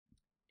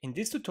In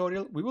this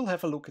tutorial, we will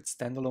have a look at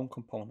standalone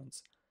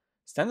components.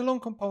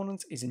 Standalone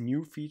components is a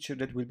new feature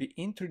that will be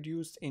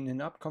introduced in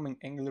an upcoming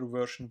Angular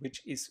version,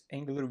 which is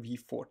Angular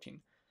v14.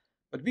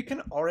 But we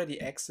can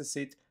already access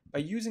it by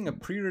using a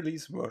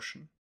pre-release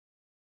version.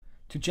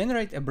 To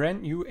generate a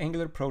brand new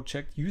Angular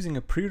project using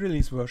a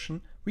pre-release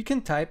version, we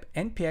can type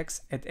npx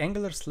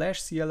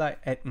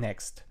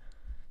 @angular/cli@next.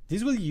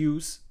 This will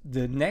use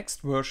the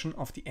next version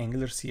of the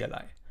Angular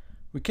CLI.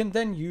 We can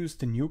then use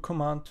the new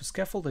command to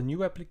scaffold a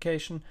new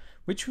application,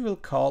 which we will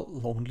call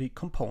lonely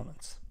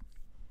components.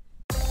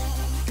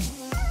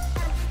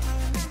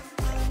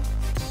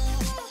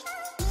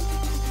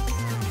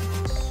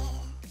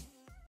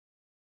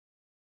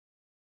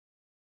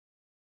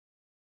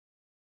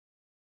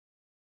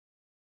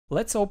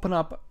 Let's open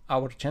up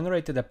our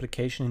generated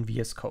application in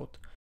VS Code.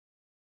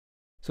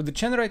 So the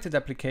generated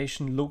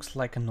application looks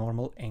like a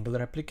normal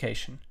Angular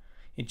application.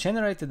 It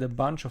generated a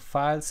bunch of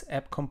files,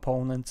 app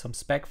components, some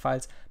spec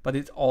files, but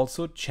it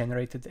also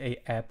generated a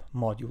app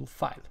module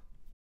file.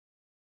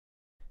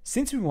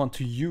 Since we want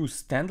to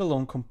use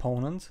standalone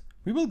components,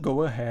 we will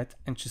go ahead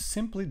and just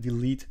simply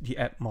delete the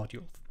app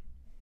module.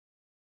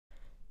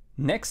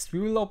 Next, we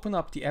will open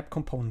up the app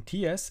component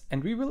TS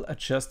and we will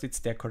adjust its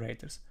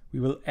decorators. We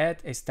will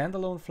add a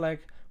standalone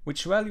flag,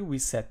 which value we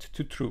set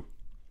to true.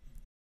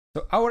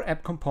 So our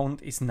app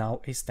component is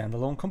now a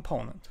standalone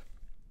component.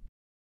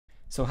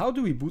 So how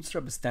do we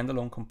bootstrap a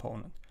standalone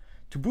component?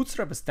 To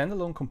bootstrap a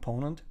standalone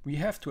component, we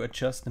have to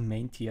adjust the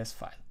main TS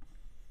file.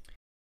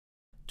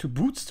 To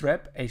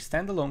bootstrap a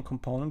standalone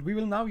component, we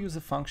will now use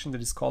a function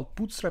that is called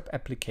bootstrap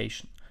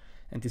application.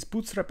 And this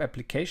bootstrap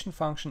application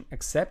function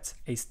accepts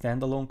a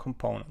standalone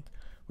component,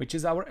 which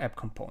is our app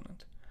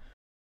component.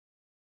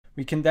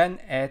 We can then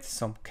add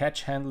some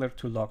catch handler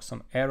to log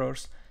some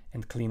errors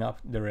and clean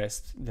up the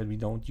rest that we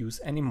don't use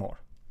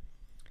anymore.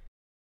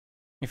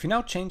 If we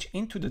now change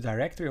into the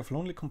directory of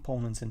lonely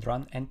components and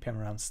run npm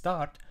run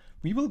start,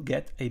 we will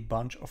get a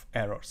bunch of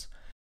errors.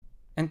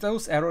 And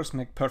those errors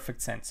make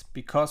perfect sense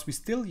because we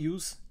still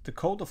use the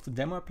code of the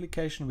demo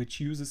application, which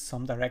uses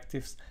some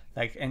directives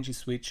like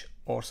ng-switch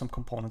or some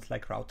components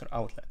like router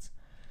outlets.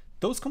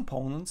 Those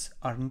components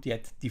aren't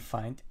yet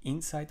defined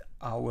inside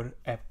our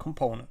app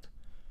component.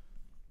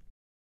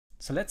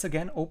 So let's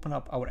again open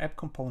up our app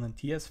component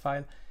TS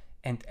file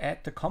and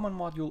add the common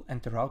module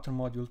and the router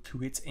module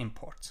to its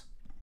imports.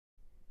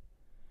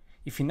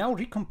 If we now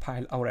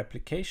recompile our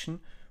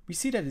application, we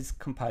see that it's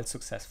compiled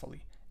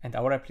successfully and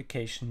our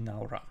application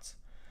now runs.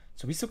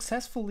 So we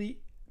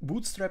successfully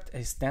bootstrapped a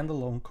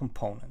standalone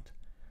component.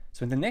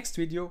 So in the next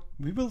video,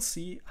 we will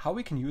see how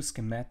we can use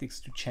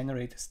schematics to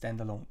generate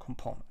standalone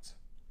components.